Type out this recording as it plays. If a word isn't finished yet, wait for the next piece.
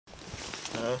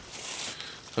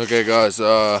Okay guys,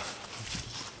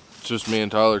 it's just me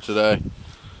and Tyler today.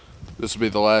 This will be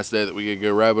the last day that we get to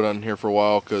go rabbit hunting here for a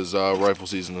while because rifle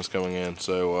season is coming in.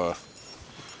 So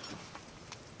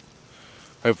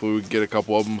hopefully we can get a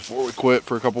couple of them before we quit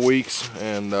for a couple weeks,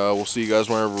 and we'll see you guys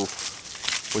whenever we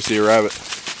see a rabbit.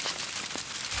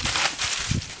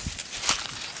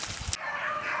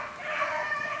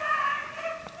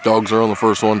 Dogs are on the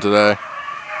first one today.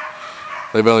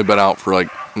 They've only been out for like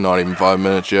not even 5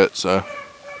 minutes yet, so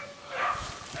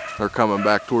they're coming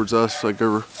back towards us like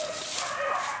they're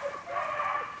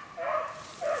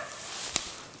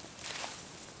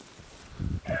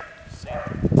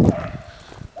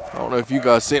I don't know if you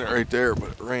guys seen it right there, but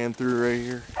it ran through right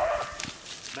here.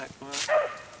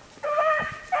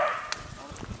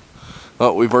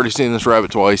 Oh, we've already seen this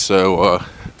rabbit twice, so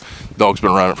the dog's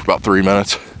been around it for about 3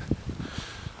 minutes.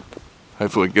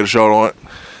 Hopefully we can get a shot on it.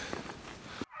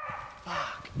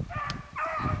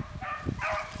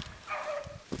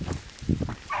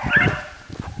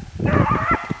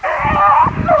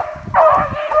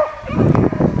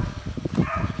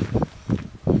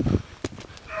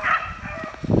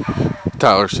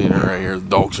 Tyler's seen it right here. The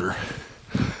dogs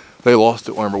they lost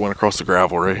it whenever it went across the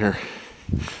gravel right here.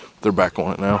 They're back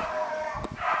on it now.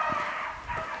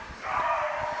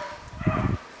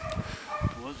 It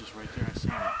was just right there, I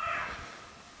seen it.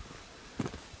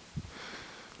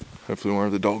 Hopefully whenever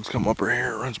the dogs come up right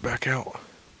here, it runs back out.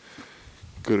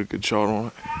 Get a good shot on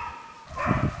it.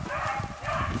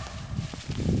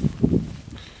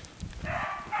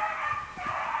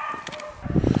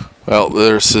 Well,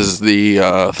 this is the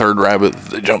third rabbit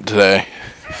that they jumped today.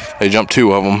 They jumped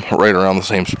 2 of them right around the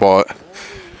same spot.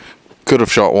 Could have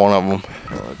shot one of them.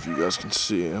 I don't know if you guys can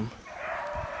see them.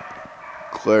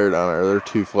 Clear down there. There are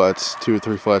 2 flats, 2 or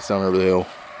 3 flats down over the hill.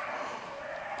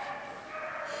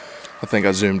 I think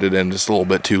I zoomed it in just a little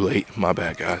bit too late. My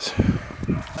bad, guys.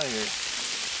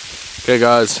 Okay,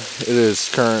 guys, it is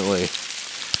currently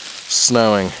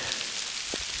snowing.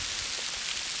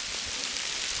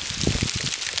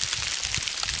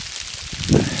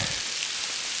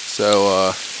 So,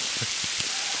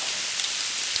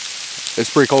 it's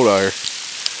pretty cold out here.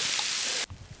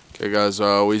 Okay guys,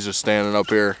 we just standing up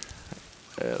here.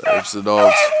 Yeah, there's the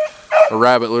dogs. A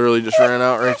rabbit literally just ran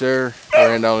out right there.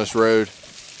 Ran down this road.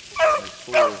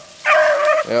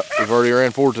 Yep, we've already ran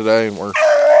 4 today, and we're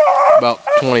about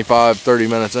 25-30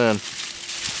 minutes in.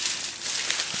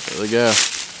 There they go.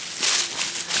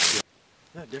 Is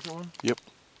that a different one? Yep.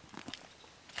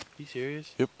 You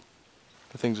serious? Yep.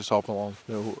 The thing's just hopping along.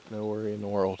 No worry in the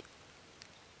world.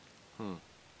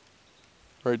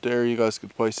 Right there, you guys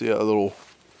could probably see a little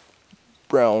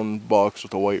brown box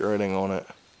with a white writing on it.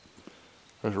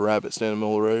 There's a rabbit standing in the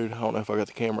middle of the road. I don't know if I got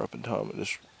the camera up in time. It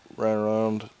just ran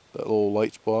around that little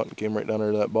light spot and came right down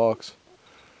there to that box.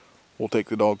 We'll take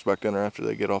the dogs back down there after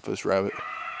they get off this rabbit.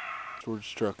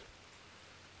 Towards the truck.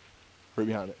 Right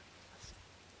behind it.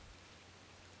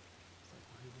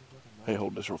 Hey,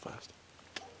 hold this real fast.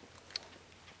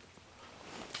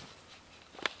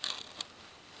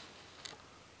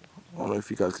 I don't know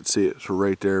if you guys could see it. It's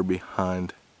right there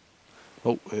behind.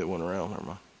 Oh, it went around. Never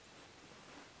mind.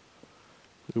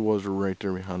 It was right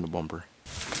there behind the bumper.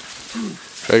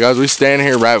 Okay, guys, we stand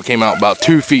here. Rabbit came out about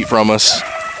 2 feet from us.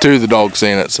 2 of the dogs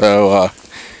seen it, so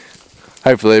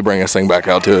hopefully they bring this thing back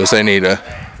out to us. They need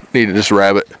this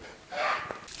rabbit.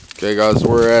 Okay, guys,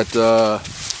 we're at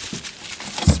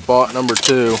spot number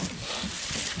 2.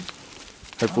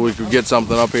 Hopefully we could get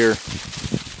something up here.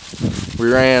 We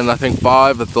ran, I think,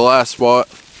 5 at the last spot.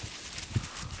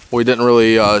 We didn't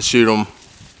really shoot them.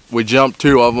 We jumped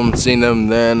 2 of them, seen them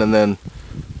then, and then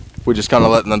we just kind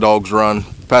of letting the dogs run.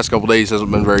 The past couple days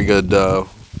hasn't been very good,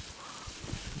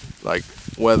 like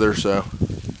weather, so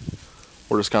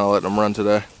we're just kind of letting them run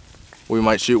today. We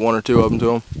might shoot 1 or 2 of them to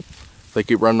them. If they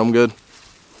keep running them good.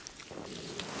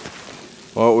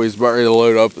 Well, we was about ready to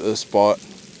load up at this spot.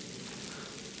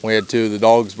 We had 2 of the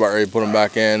dogs about ready to put them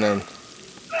back in, and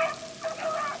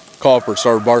Copper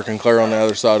started barking clear on the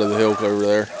other side of the hill over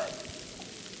there.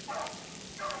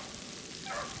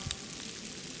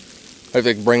 If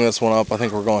they can bring this one up, I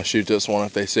think we're going to shoot this one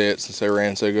if they see it, since they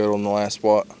ran so good on the last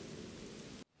spot.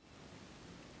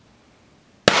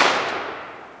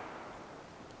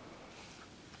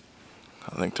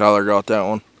 I think Tyler got that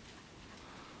one.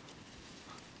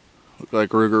 Looked like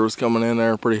Ruger was coming in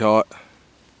there pretty hot.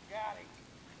 Got him.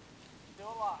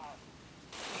 Still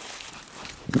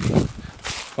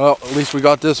alive. Well, at least we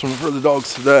got this one for the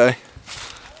dogs today.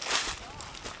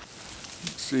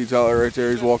 See Tyler right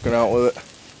there, he's walking out with it.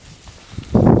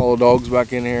 All the dogs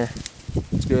back in here.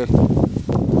 It's good.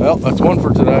 Well, that's one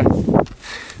for today.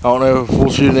 I don't know if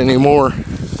we'll shoot any more.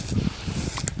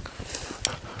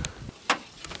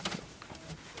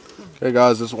 Okay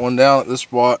guys, this one down at this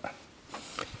spot.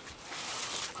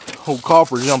 Old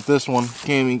Copper jumped this one.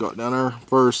 Cammy got down there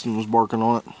first and was barking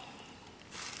on it.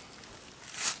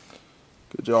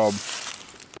 Good job.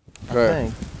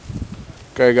 Okay.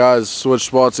 Okay guys, switch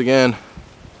spots again.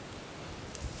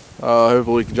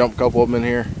 Hopefully we can jump a couple of them in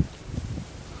here.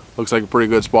 Looks like a pretty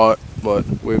good spot, but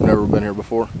we've never been here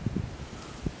before.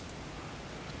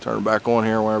 Turn it back on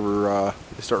here whenever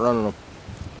they start running them.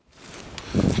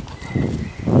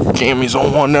 Cammy's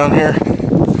on one down here.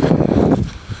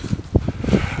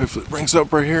 Hopefully it brings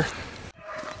up right here.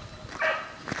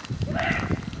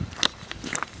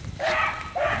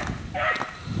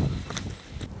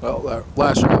 Well, that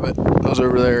last rabbit that was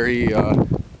over there, he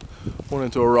went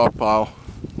into a rock pile.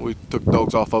 We took the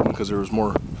dogs off of him because there was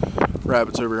more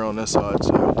rabbits over here on this side,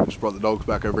 so we just brought the dogs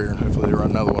back over here and hopefully they run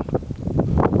another one.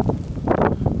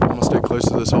 I'm gonna stay close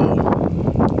to this hole.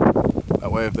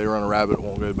 That way if they run a rabbit, it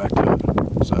won't go back to it.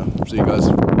 So, see you guys.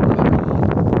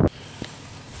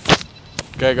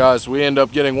 Okay guys, we end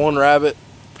up getting one rabbit.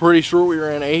 Pretty sure we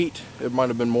ran 8. It might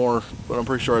have been more, but I'm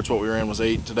pretty sure that's what we ran was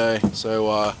 8 today.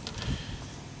 So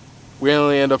we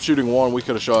only end up shooting 1. We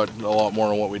could have shot a lot more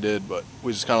than what we did, but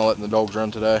we just kind of letting the dogs run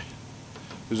today.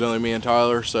 It was only me and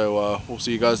Tyler, so we'll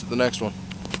see you guys at the next one.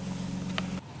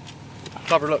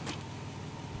 Copper, look.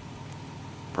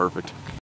 Perfect.